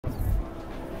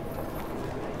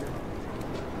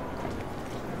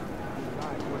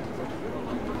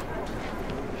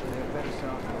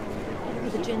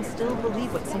people still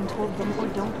believe what Singh told them, or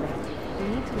don't they?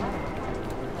 They need to know.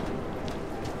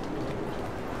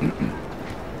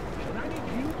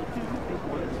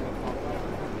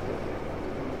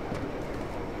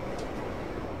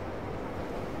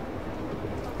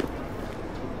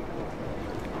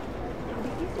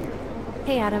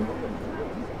 Hey, Adam.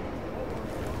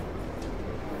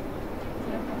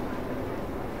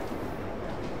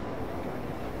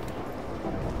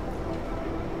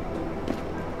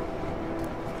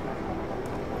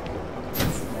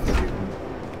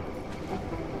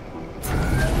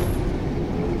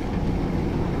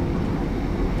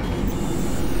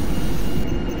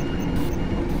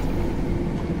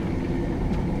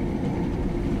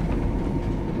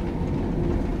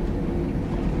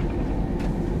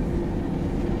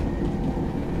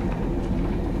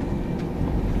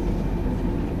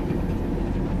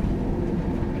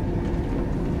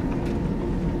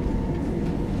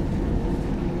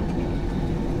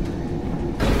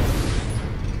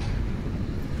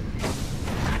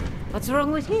 What's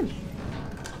wrong with him?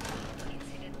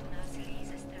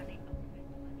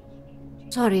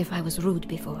 Sorry if I was rude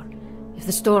before. If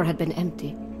the store had been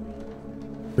empty.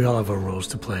 We all have our roles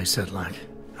to play, Sedlak.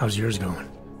 How's yours going?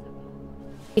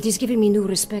 It is giving me new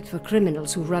respect for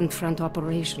criminals who run front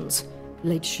operations.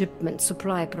 Late shipments,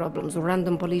 supply problems,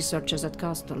 random police searches at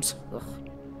customs. Ugh.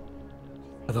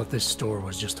 I thought this store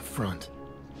was just a front.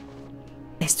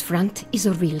 Best Front is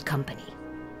a real company.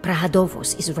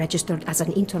 Prahadovos is registered as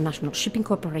an international shipping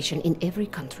corporation in every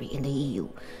country in the EU.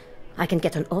 I can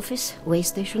get an office, way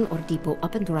station, or depot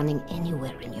up and running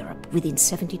anywhere in Europe within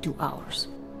 72 hours.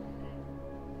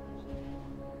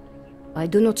 I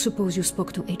do not suppose you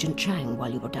spoke to Agent Chang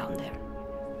while you were down there.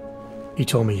 He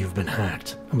told me you've been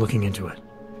hacked. I'm looking into it.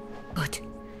 Good.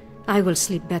 I will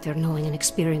sleep better knowing an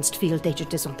experienced field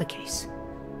agent is on the case.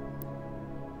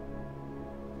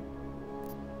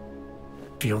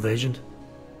 Field agent?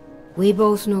 We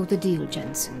both know the deal,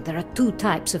 Jensen. There are two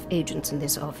types of agents in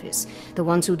this office. The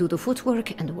ones who do the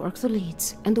footwork and work the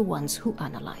leads, and the ones who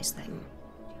analyze them.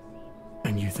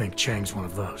 And you think Chang's one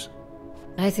of those?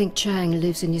 I think Chang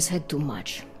lives in his head too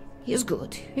much. He is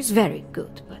good. He's very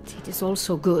good, but it is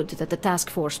also good that the task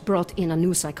force brought in a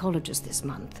new psychologist this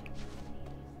month.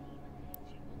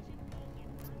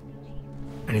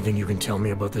 Anything you can tell me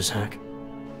about this hack?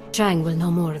 Chang will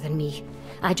know more than me.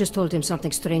 I just told him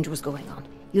something strange was going on.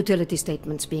 Utility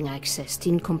statements being accessed,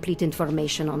 incomplete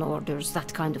information on orders,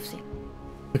 that kind of thing.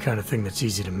 The kind of thing that's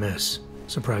easy to miss.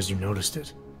 Surprised you noticed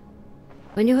it.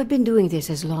 When you have been doing this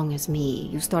as long as me,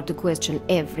 you start to question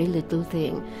every little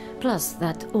thing. Plus,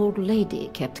 that old lady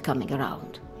kept coming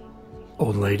around.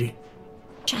 Old lady?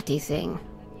 Chatty thing.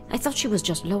 I thought she was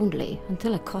just lonely,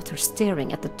 until I caught her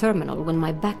staring at the terminal when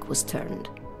my back was turned.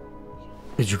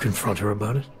 Did you confront her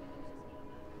about it?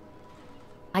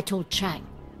 I told Chang.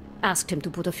 Asked him to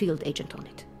put a field agent on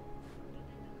it.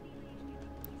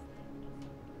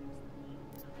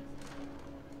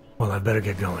 Well, I'd better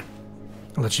get going.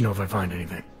 I'll let you know if I find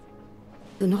anything.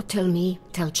 Do not tell me,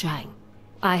 tell Chang.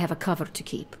 I have a cover to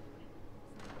keep.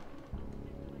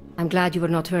 I'm glad you were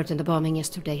not hurt in the bombing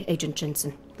yesterday, Agent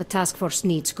Jensen. The task force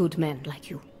needs good men like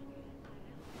you.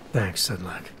 Thanks,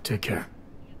 Sedlak. Take care.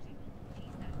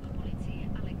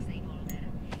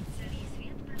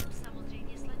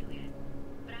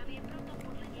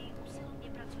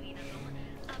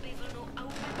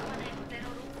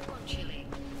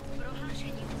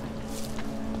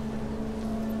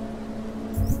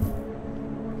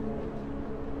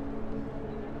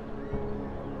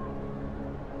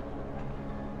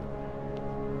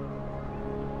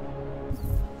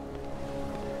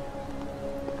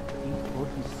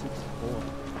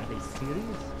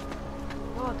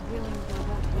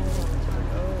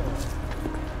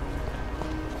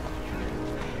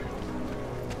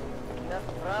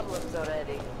 Problems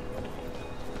already.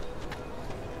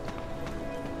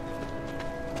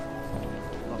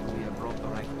 Luckily I brought the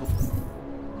right tools.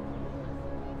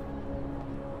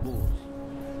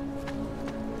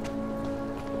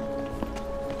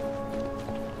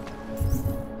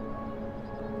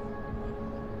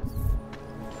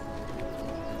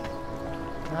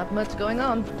 Not much going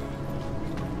on.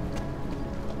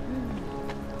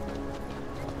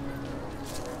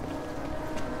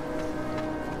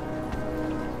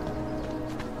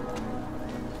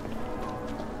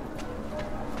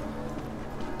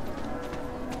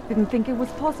 Didn't think it was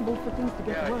possible for things to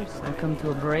get worse. Welcome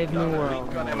to a brave new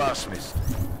world.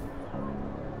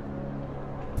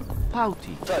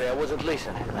 Pouty. Sorry, I wasn't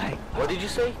listening. What did you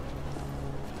say?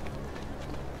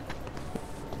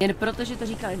 Jen protože to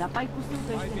říkali na pajku,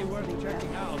 to ještě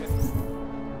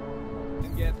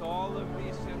And get all of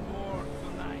this and more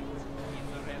tonight in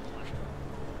the Red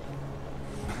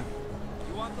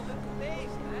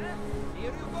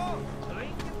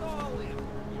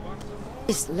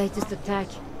This latest attack.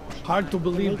 Hard to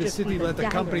believe the city let a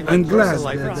company I'm like glad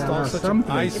Versalite that there install are such some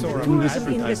an eyesore places of in an this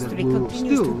Tourism advertising. industry will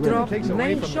continues still to drop. takes away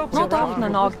Many from the shops Not around often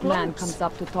an will ogged man close. comes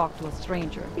up to talk to a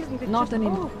stranger. Isn't it Not just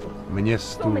anymore. awful?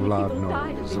 Městu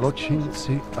vládnou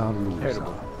zločinci a lůza.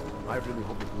 Terrible. I really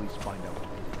hope the police find out what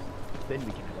it is. Then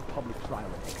we can have a public trial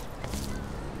and execution.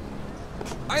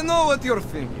 I know what you're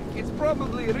thinking. It's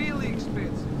probably really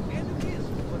expensive. And it is,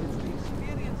 but it's the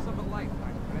experience of a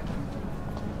lifetime, friend.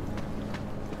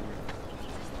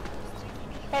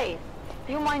 Hey,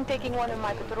 do you mind taking one of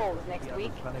my patrols next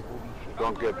week?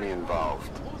 Don't get me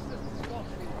involved.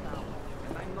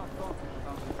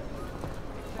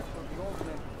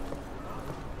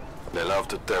 They love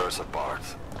to tear us apart.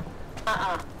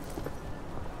 Uh-uh.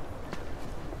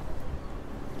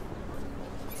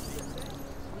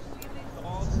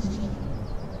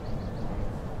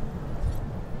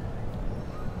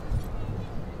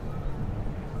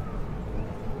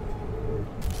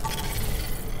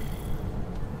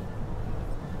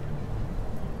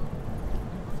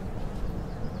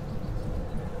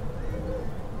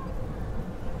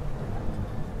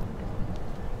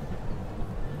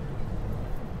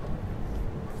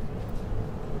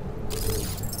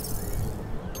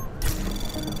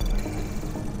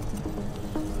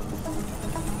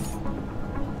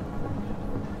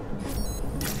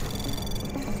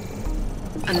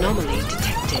 Anomaly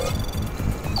detected.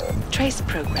 Trace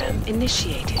program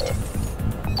initiated.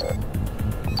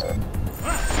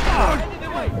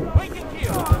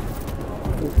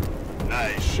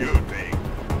 Nice shooting.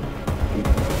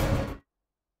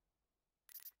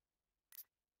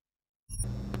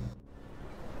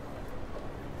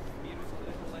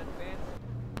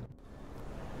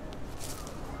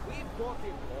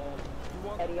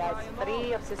 Area is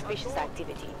free of suspicious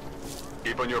activity.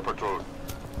 Keep on your patrol.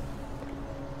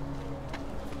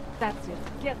 That's it.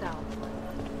 Get out.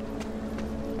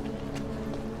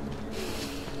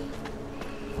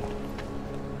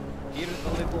 Here's the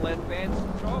little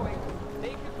advanced drawing.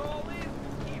 Take it all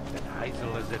in. Ten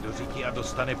hajzl leze do říti a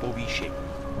dostane povýšení.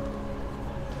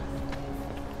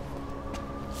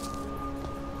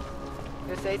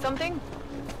 You say something?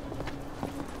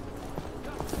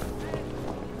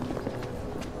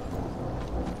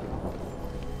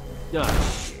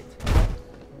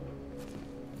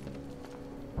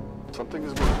 Something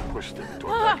is going to push them into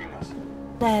attacking us.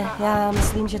 Ne, já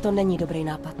myslím, že to není dobrý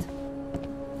nápad.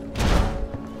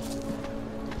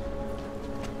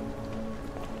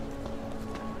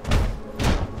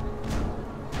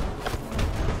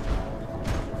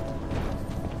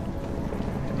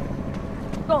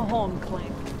 Go home,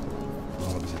 Clank.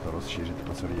 Mohlo by se to rozšířit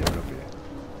po celé Evropě.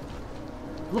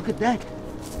 Look at that.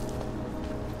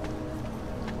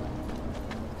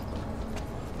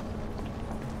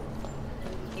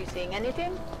 You seeing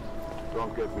anything?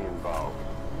 Don't get me involved.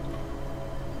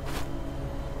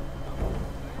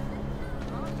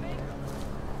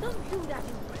 Don't do that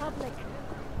in public.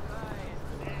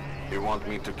 You want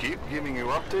me to keep giving you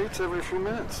updates every few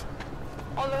minutes?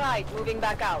 All right, moving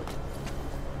back out.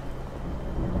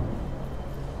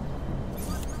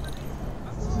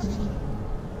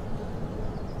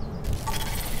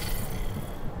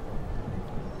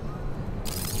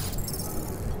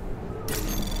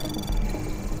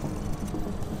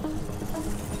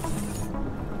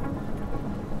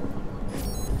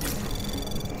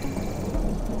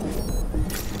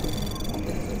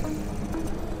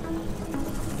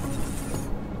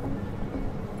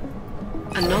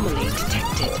 Anomaly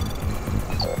detected.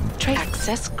 Trace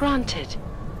access granted.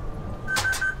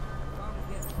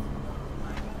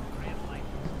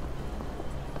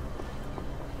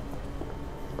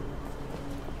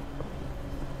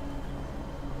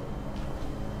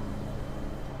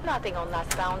 Nothing on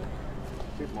that sound.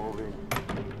 Keep moving.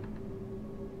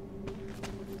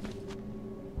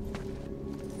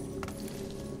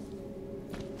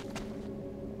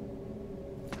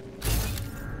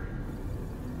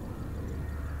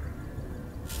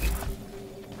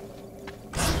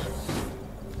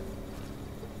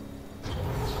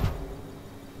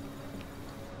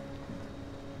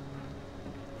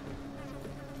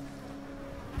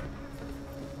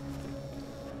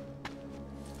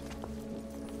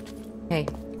 Hey,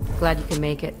 glad you can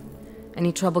make it.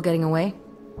 Any trouble getting away?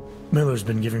 Miller's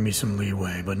been giving me some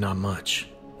leeway, but not much.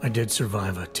 I did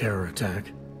survive a terror attack.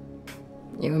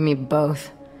 You and me both.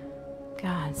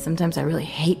 God, sometimes I really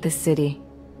hate this city.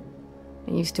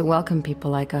 It used to welcome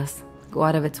people like us, go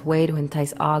out of its way to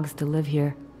entice Oggs to live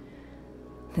here.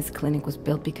 This clinic was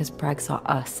built because Prague saw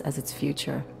us as its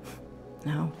future.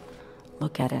 Now,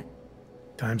 look at it.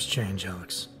 Times change,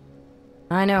 Alex.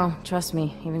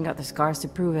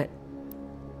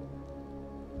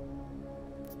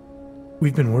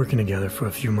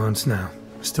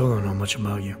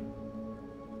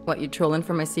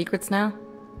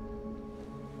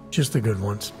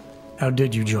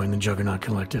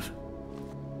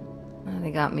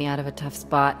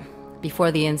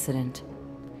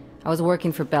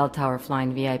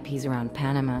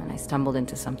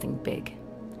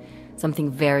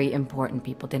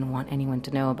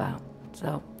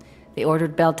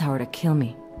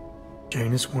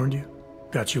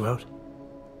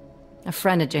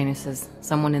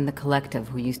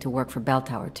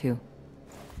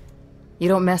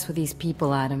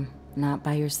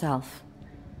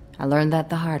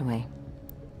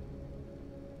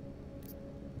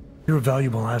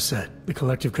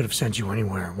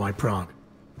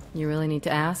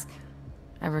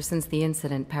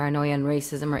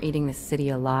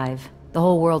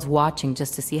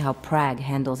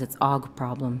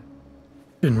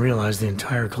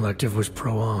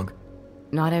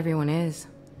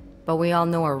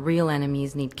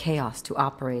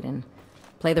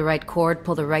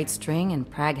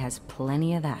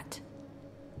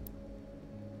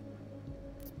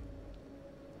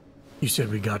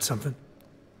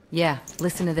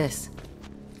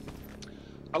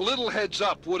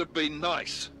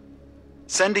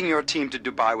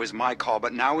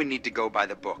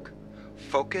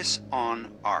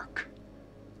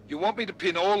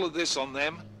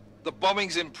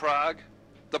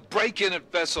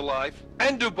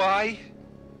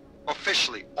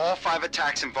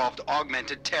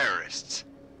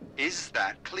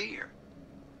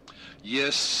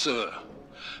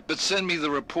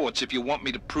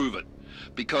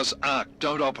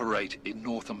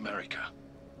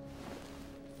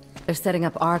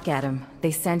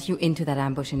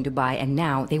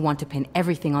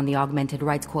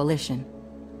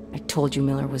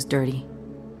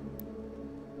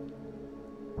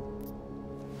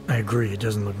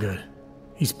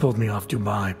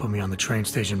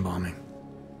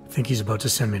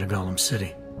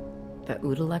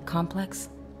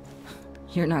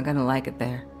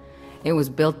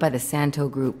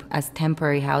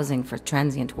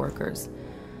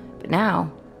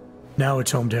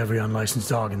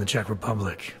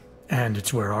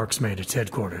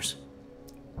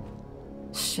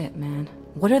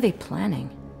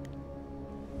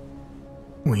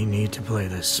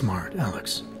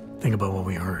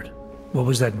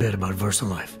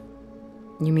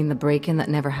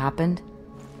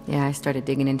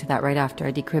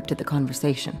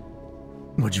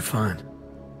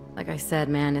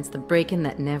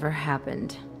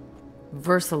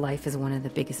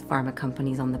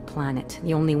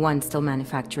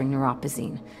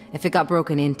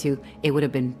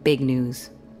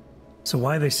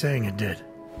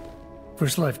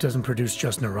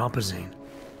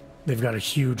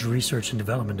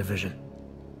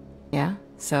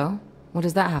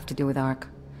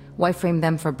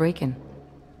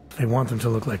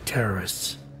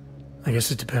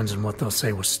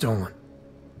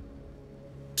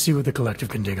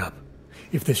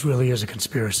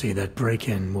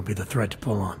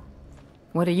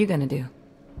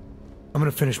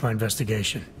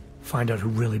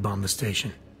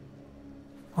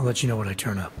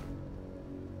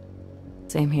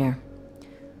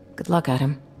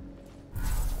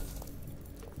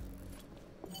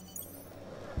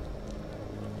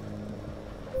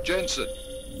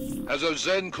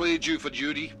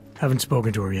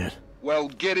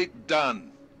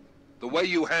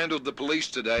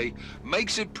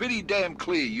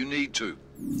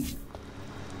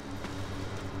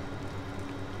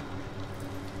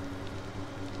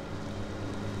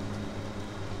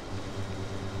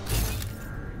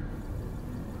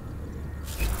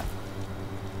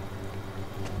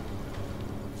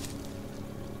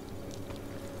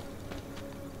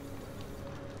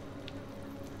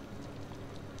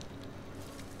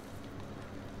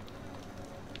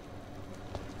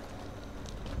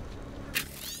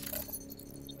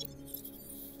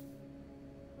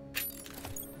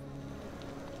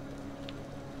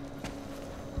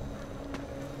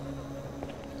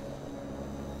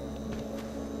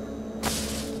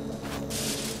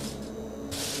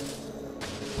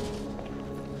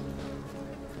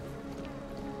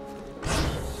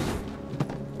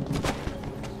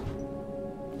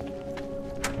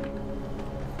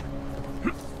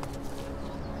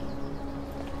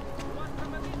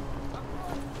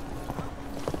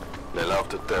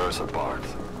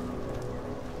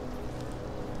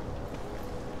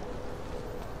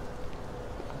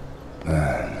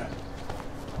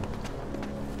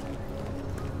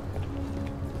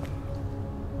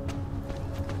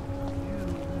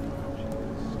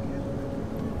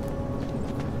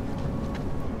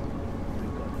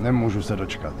 Nemůžu se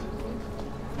dočkat.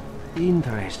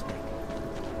 Interesting.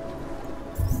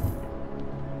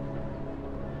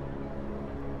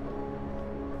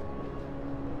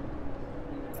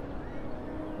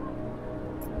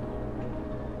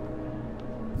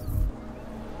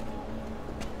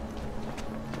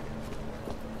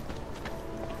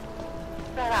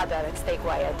 Radar, stay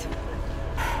quiet.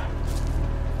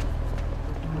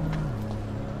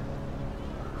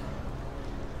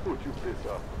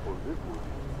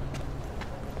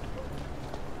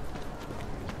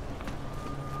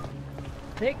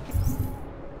 Take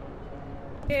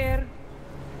care.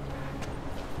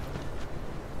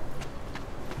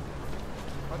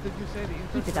 What did you say?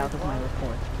 Keep it out of my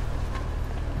report.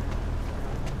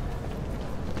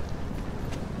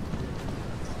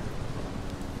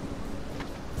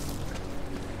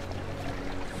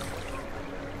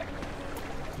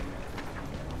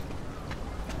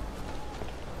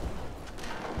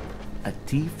 A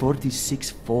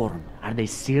T-46 form. Are they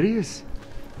serious?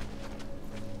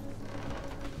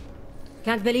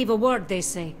 Can't believe a word they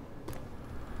say.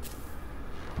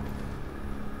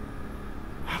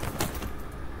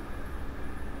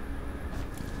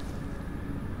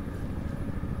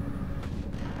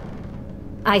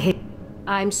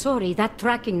 I'm sorry, that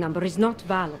tracking number is not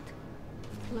valid.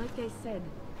 Like I said,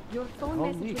 your phone All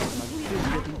message week, was I'm completely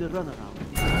still getting the runaround.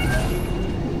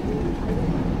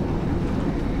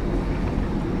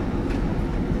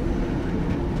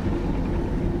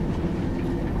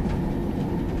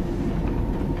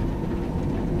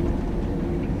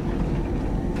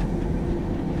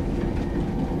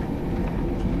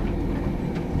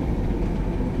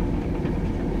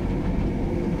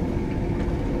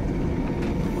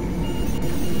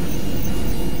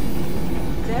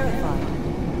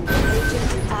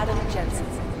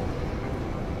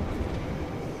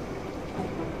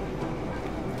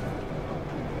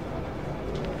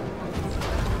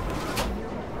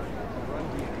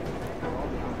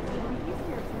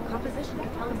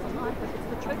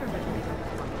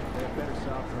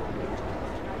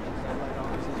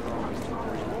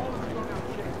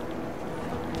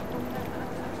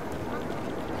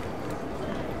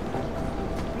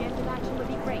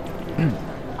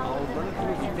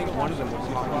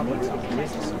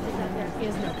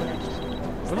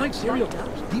 We're like serial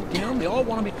killers. Deep down, they all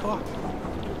want to be caught.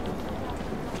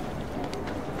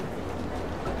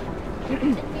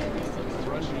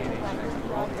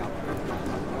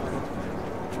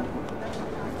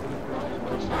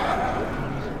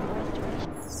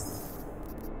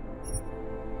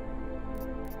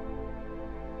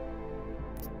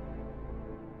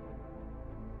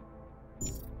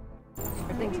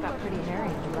 Everything's got pretty hairy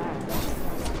and black.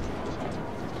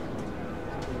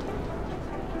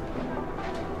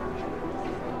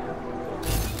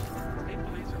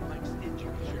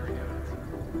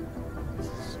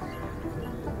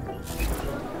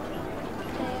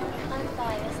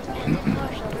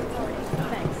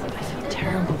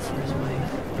 Terrible for his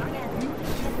wife.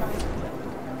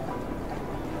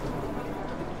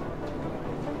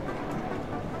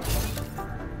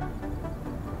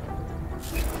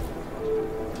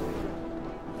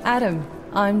 Adam,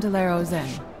 I'm Delara Zen.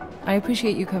 I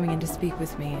appreciate you coming in to speak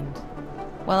with me, and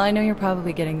well, I know you're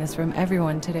probably getting this from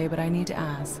everyone today, but I need to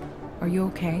ask, are you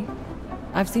okay?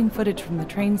 I've seen footage from the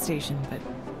train station, but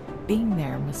being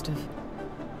there must have...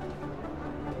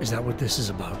 Is that what this is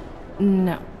about?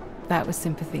 No, that was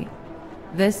sympathy.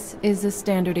 This is a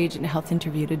standard agent health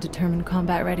interview to determine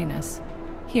combat readiness.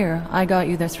 Here, I got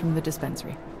you this from the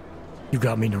dispensary. You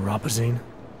got me neuropazine?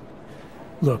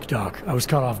 Look, Doc, I was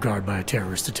caught off guard by a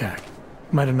terrorist attack.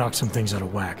 Might have knocked some things out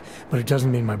of whack, but it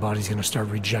doesn't mean my body's gonna start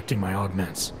rejecting my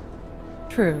augments.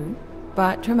 True,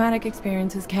 but traumatic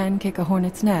experiences can kick a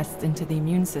hornet's nest into the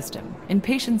immune system. In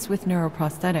patients with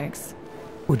neuroprosthetics...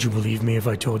 Would you believe me if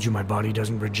I told you my body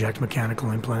doesn't reject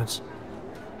mechanical implants?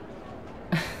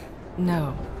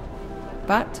 No.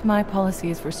 But my policy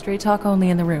is for straight talk only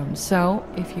in the room, so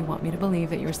if you want me to believe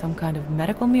that you're some kind of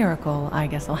medical miracle, I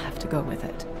guess I'll have to go with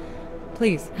it.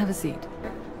 Please, have a seat.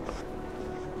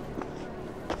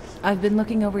 I've been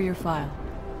looking over your file.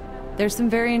 There's some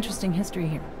very interesting history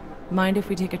here. Mind if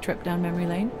we take a trip down memory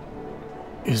lane?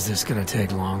 Is this gonna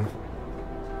take long?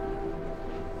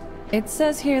 It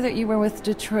says here that you were with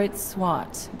Detroit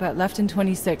SWAT, but left in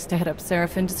 26 to head up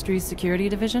Seraph Industries' security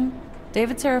division.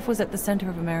 David Seraph was at the center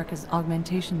of America's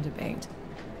augmentation debate.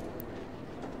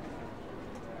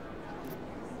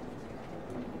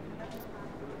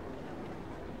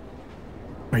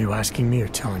 Are you asking me or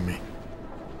telling me?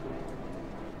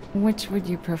 Which would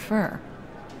you prefer?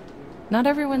 Not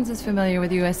everyone's as familiar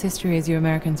with US history as you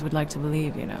Americans would like to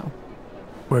believe, you know.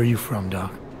 Where are you from,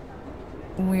 Doc?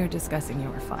 we're discussing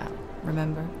your file,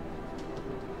 remember?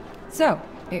 So,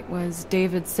 it was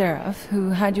David Seraph who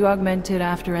had you augmented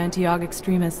after anti-Aug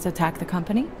extremists attacked the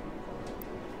company?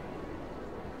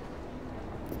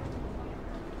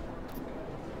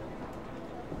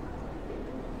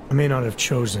 I may not have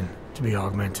chosen to be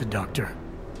augmented, Doctor,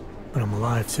 but I'm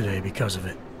alive today because of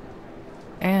it.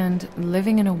 And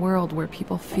living in a world where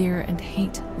people fear and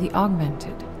hate the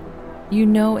augmented. You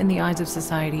know, in the eyes of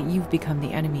society, you've become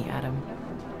the enemy, Adam.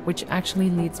 Which actually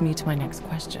leads me to my next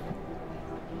question.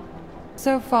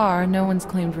 So far, no one's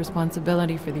claimed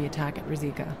responsibility for the attack at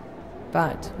Rizika.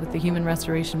 But with the human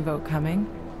restoration vote coming,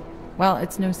 well,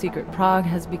 it's no secret Prague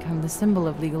has become the symbol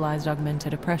of legalized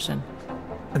augmented oppression.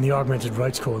 And the Augmented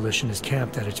Rights Coalition is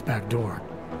camped at its back door,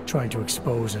 trying to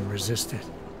expose and resist it.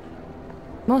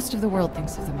 Most of the world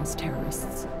thinks of them as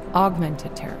terrorists.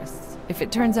 Augmented terrorists. If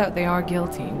it turns out they are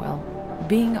guilty, well,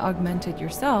 being augmented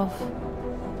yourself...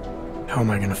 How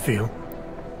am I gonna feel?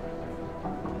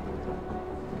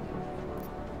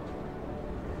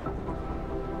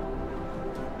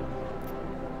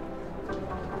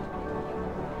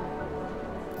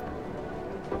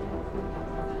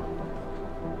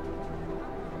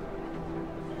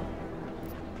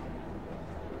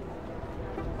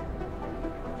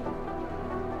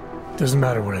 Doesn't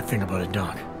matter what I think about it,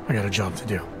 Doc. I got a job to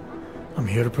do. I'm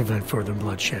here to prevent further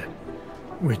bloodshed,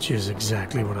 which is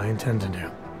exactly what I intend to do.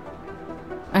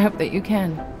 I hope that you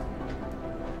can.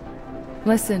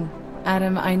 Listen,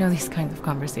 Adam, I know these kinds of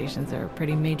conversations are a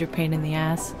pretty major pain in the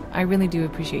ass. I really do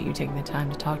appreciate you taking the time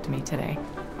to talk to me today.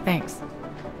 Thanks.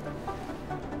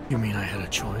 You mean I had a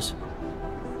choice?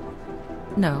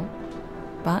 No,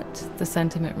 but the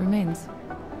sentiment remains.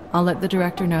 I'll let the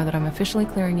director know that I'm officially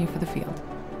clearing you for the field.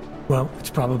 Well, it's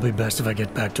probably best if I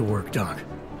get back to work, Doc.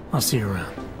 I'll see you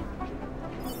around.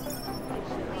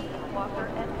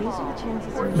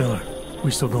 Miller,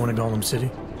 we still going to Golem City?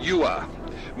 You are.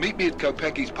 Meet me at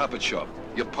Kopecki's puppet shop.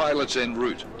 Your pilot's en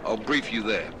route. I'll brief you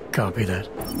there. Copy that.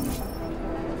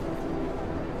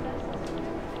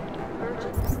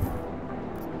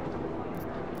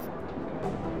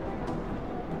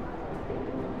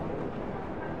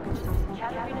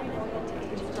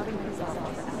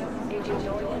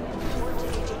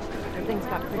 Everything's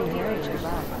got pretty hairy in your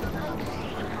lab.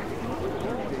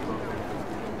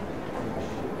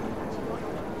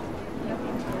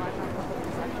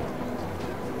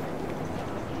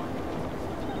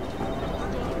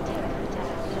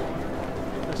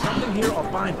 There's something here,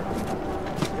 I'll find it.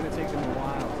 It's gonna take them a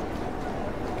while.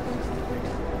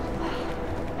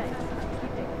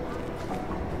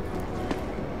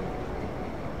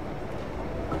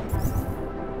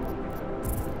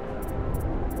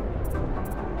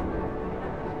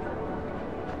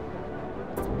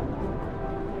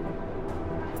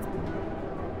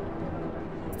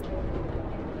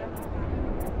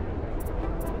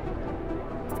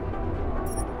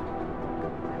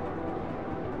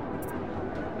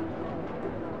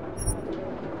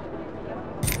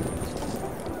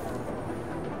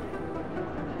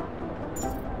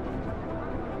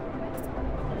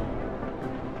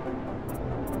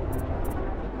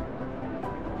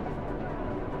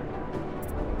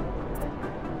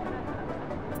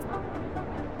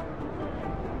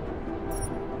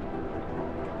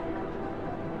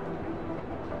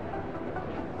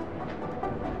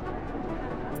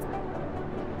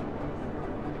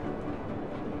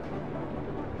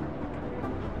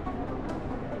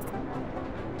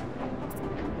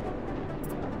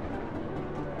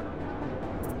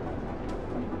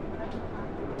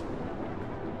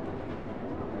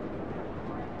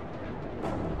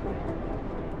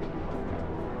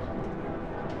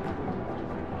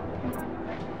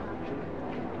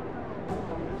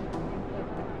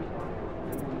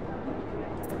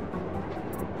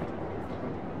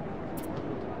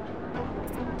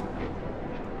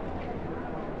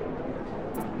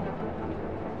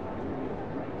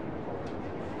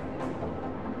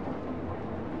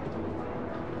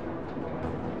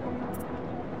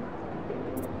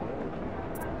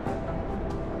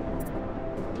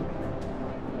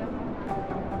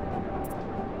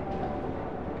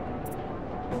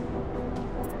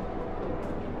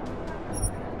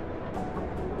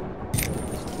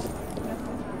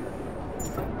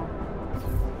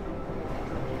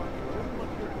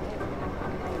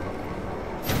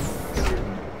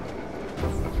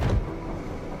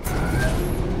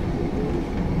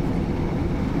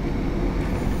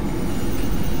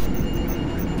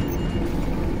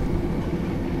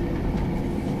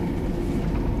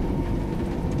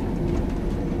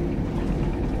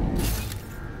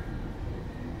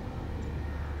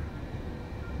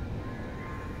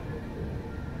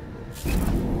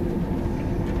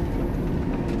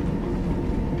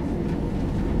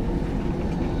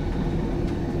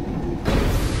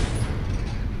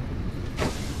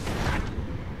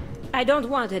 I don't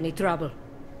want any trouble.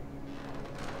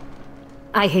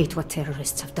 I hate what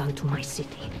terrorists have done to my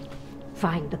city.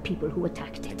 Find the people who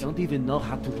attacked it. I don't even know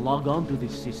how to log on to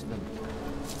this system.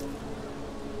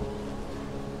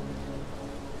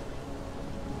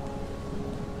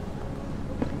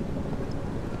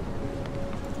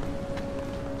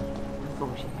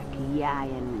 Boże, jaki ja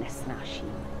jen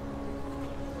nesnáším.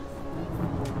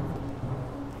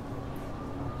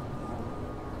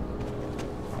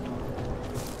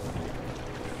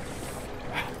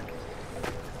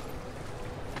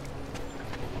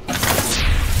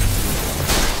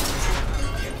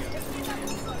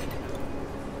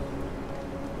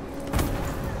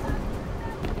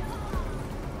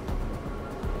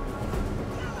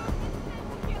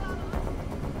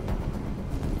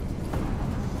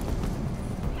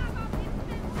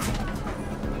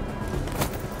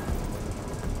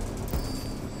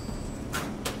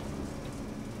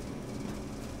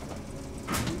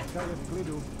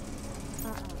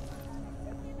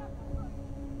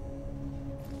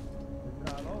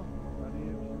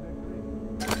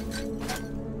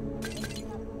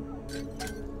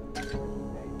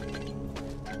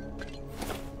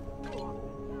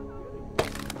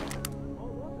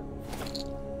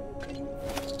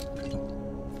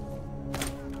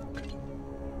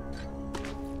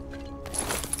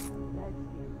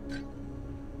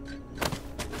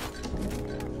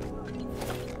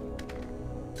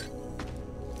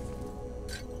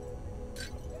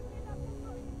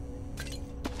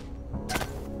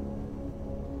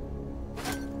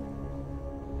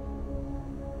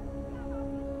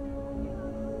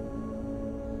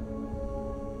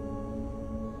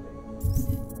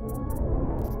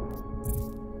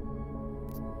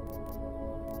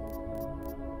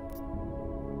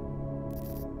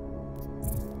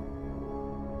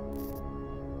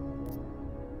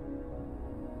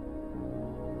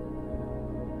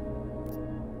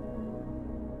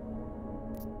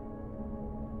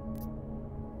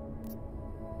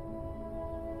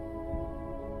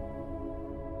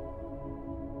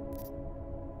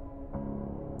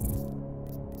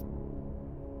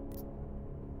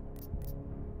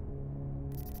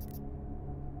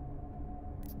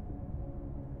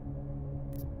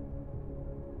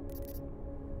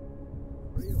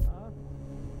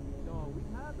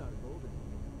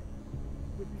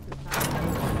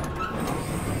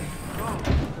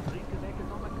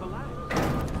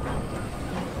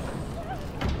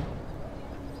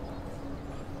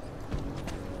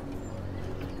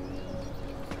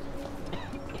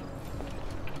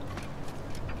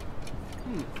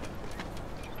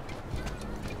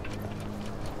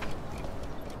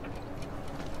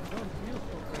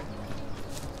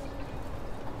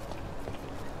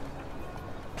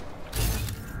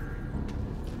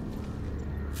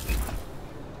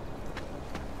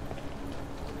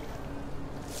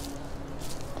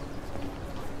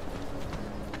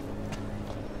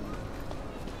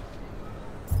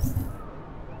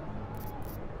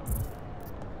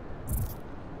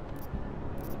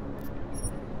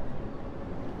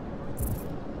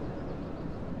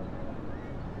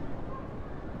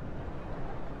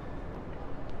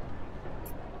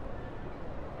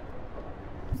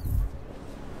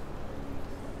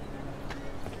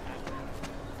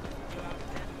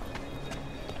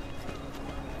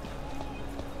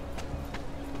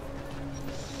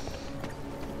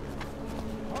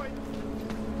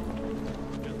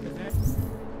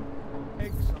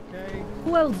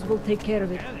 Who else will take care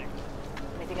of it?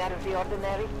 Anything out of the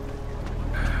ordinary?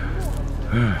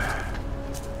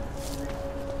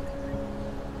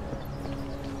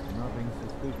 Nothing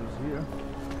suspicious here.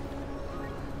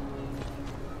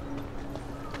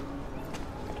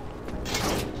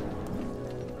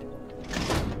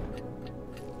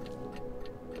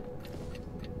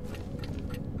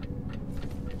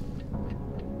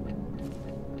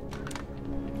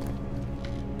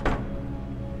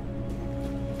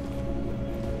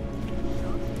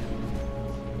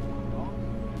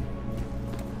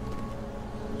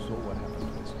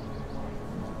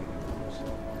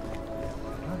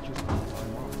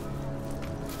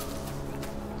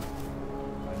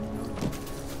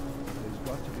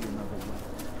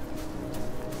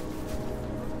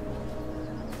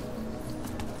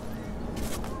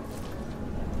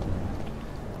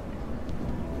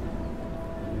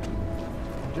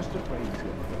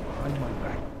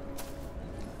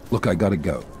 Look, I gotta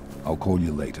go. I'll call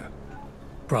you later.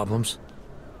 Problems?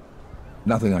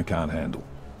 Nothing I can't handle.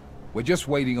 We're just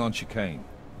waiting on chicane.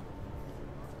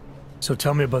 So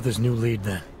tell me about this new lead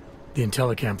then. The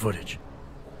Intellicam footage.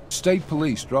 State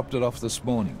police dropped it off this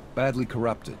morning, badly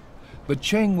corrupted. But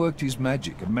Cheng worked his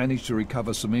magic and managed to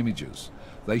recover some images.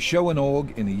 They show an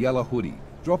org in a yellow hoodie,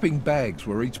 dropping bags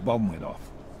where each bomb went off.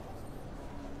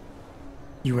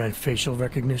 You ran facial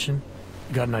recognition?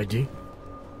 Got an ID?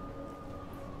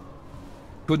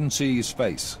 Couldn't see his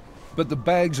face, but the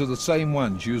bags are the same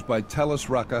ones used by Talos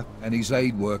Rucker and his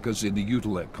aid workers in the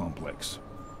Utulek complex.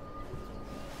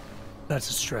 That's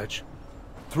a stretch.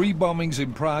 3 bombings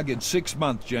in Prague in 6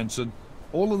 months, Jensen.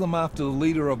 All of them after the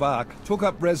leader of ARC took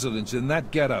up residence in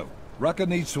that ghetto. Rucker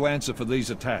needs to answer for these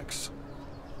attacks.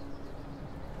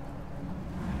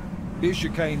 Here's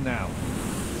chicane now.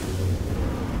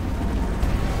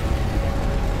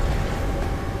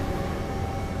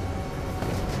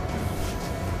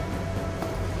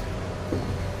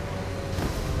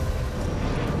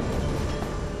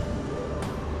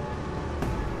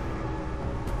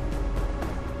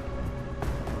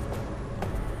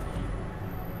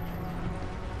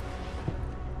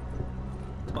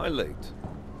 Am I late?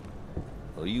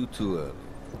 Are you too early?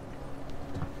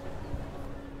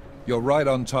 You're right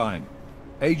on time.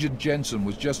 Agent Jensen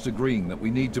was just agreeing that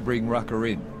we need to bring Rucker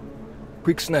in.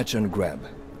 Quick snatch and grab.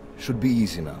 Should be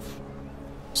easy enough.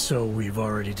 So we've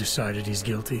already decided he's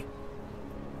guilty?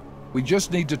 We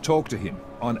just need to talk to him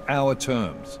on our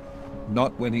terms,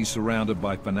 not when he's surrounded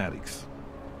by fanatics.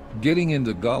 Getting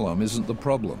into Gollum isn't the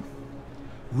problem.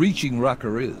 Reaching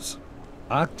Rucker is.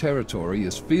 ARC territory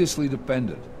is fiercely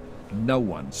defended. No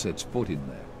one sets foot in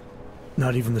there.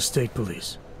 Not even the state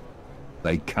police?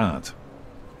 They can't.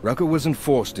 Rucker wasn't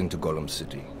forced into Gollum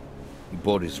City. He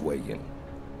bought his way in.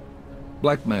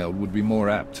 Blackmailed would be more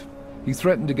apt. He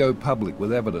threatened to go public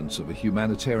with evidence of a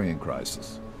humanitarian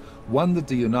crisis, one that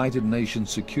the United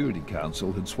Nations Security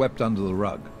Council had swept under the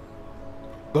rug.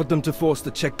 Got them to force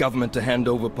the Czech government to hand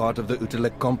over part of the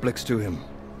Utulek complex to him.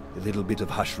 A little bit of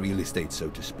hush real estate, so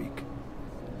to speak.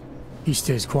 He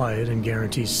stays quiet and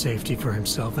guarantees safety for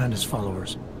himself and his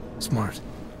followers. Smart.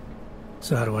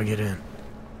 So how do I get in?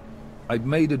 I've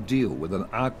made a deal with an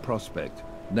ARC prospect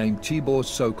named Tibor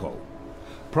Sokol.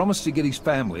 Promised to get his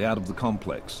family out of the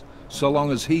complex, so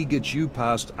long as he gets you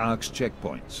past ARC's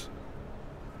checkpoints.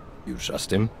 You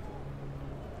trust him?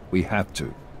 We have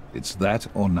to. It's that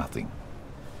or nothing.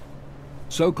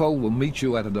 Sokol will meet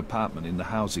you at an apartment in the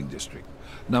housing district.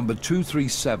 Number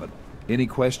 237. Any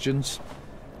questions?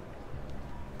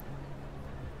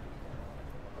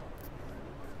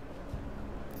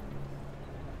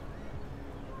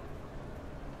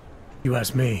 You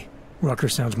ask me, Rucker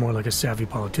sounds more like a savvy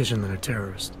politician than a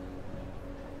terrorist.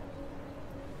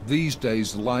 These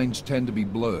days, the lines tend to be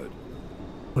blurred.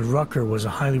 But Rucker was a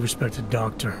highly respected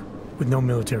doctor, with no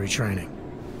military training.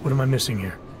 What am I missing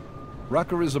here?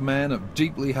 Rucker is a man of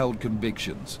deeply held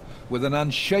convictions, with an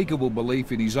unshakable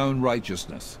belief in his own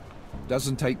righteousness.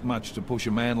 Doesn't take much to push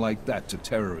a man like that to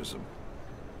terrorism.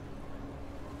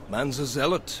 Man's a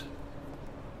zealot.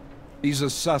 He's a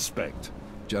suspect.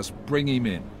 Just bring him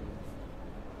in.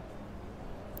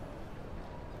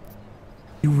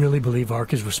 You really believe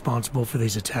ARC is responsible for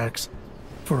these attacks?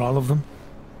 For all of them?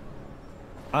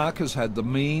 ARC has had the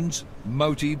means,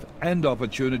 motive, and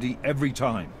opportunity every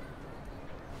time.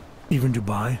 Even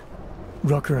Dubai?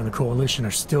 Rucker and the Coalition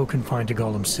are still confined to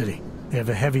Gollum City. They have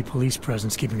a heavy police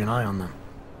presence keeping an eye on them.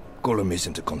 Gollum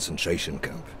isn't a concentration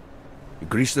camp. You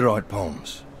grease the right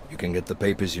palms, you can get the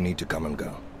papers you need to come and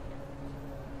go.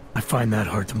 I find that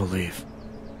hard to believe.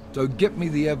 So get me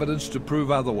the evidence to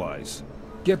prove otherwise.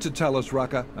 Get to Talos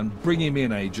Rucker and bring him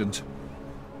in, Agent.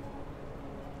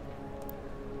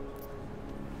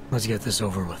 Let's get this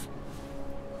over with.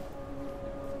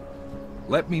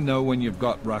 Let me know when you've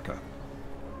got Rucker.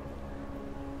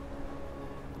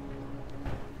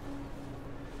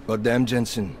 Goddamn,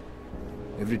 Jensen.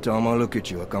 Every time I look at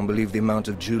you, I can't believe the amount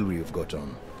of jewelry you've got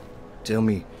on. Tell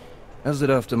me, how's that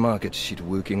aftermarket shit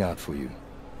working out for you?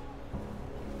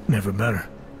 Never better.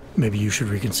 Maybe you should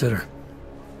reconsider.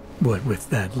 What with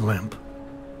that limp?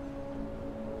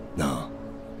 No.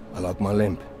 I like my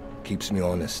limp. Keeps me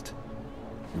honest.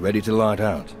 You ready to light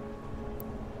out?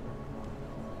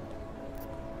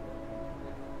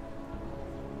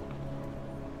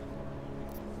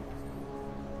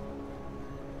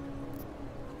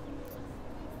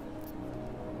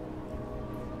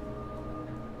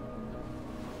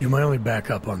 You're my only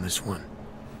backup on this one.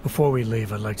 Before we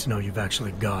leave, I'd like to know you've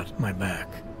actually got my back.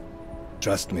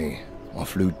 Trust me. I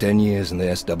flew 10 years in the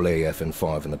SAAF and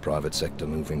 5 in the private sector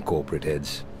moving corporate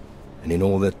heads. And in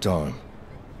all that time,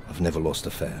 I've never lost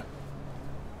a fare.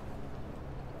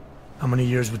 How many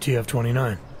years with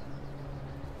TF-29?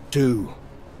 2,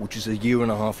 which is a year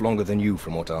and a half longer than you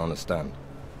from what I understand.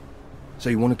 So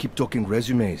you want to keep talking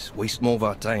resumes, waste more of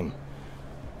our time?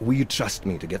 Or will you trust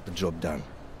me to get the job done?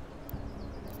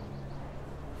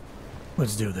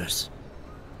 Let's do this.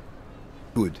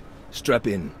 Good. Strap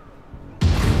in.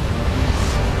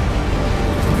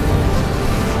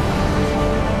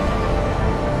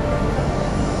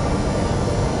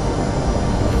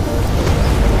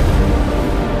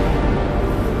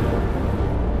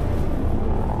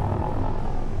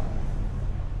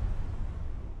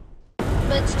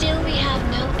 But still we have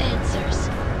no answers.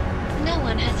 No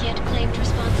one has yet claimed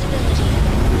responsibility.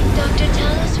 Dr.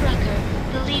 Talos Rucker,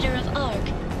 the leader of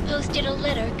ARC, posted a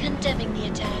letter condemning the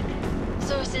attack.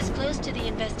 Sources close to the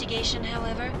investigation,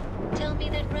 however, tell me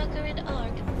that Rucker and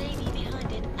ARC may be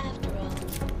behind it after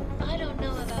all. I don't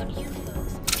know about you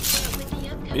folks, but with the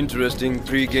upcoming... Interesting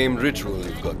pre-game ritual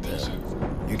you've got there.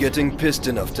 You getting pissed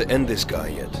enough to end this guy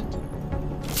yet?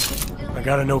 I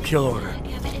got a no-kill order.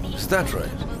 Is that right?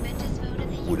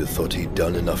 Would have thought he'd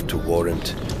done enough to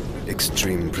warrant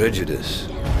extreme prejudice.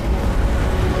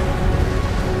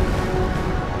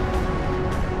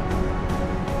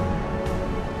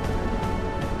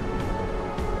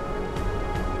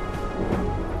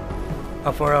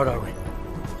 How far out are we?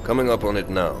 Coming up on it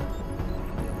now.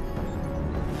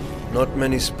 Not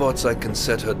many spots I can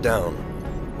set her down.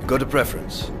 You got a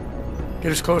preference?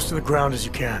 Get as close to the ground as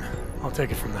you can. I'll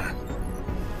take it from there.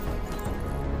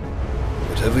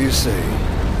 Whatever you say,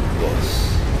 boss.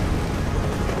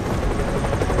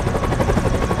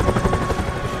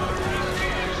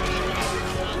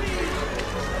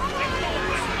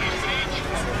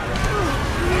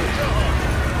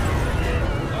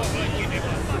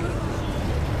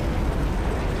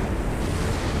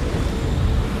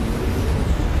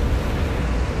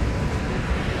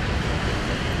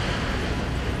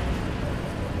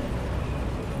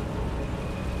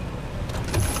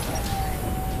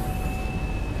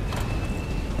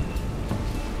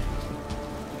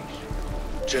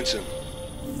 Jensen,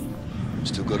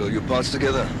 still got all your parts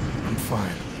together? I'm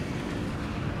fine.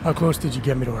 How close did you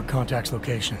get me to our contact's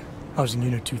location? I was in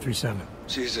Unit 237.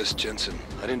 Jesus, Jensen,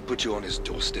 I didn't put you on his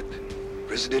doorstep.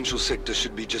 Residential sector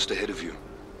should be just ahead of you.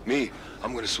 Me,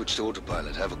 I'm gonna switch to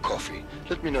autopilot, have a coffee.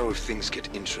 Let me know if things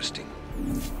get interesting.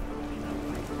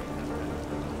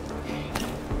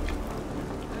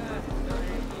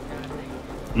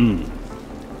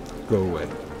 Go away.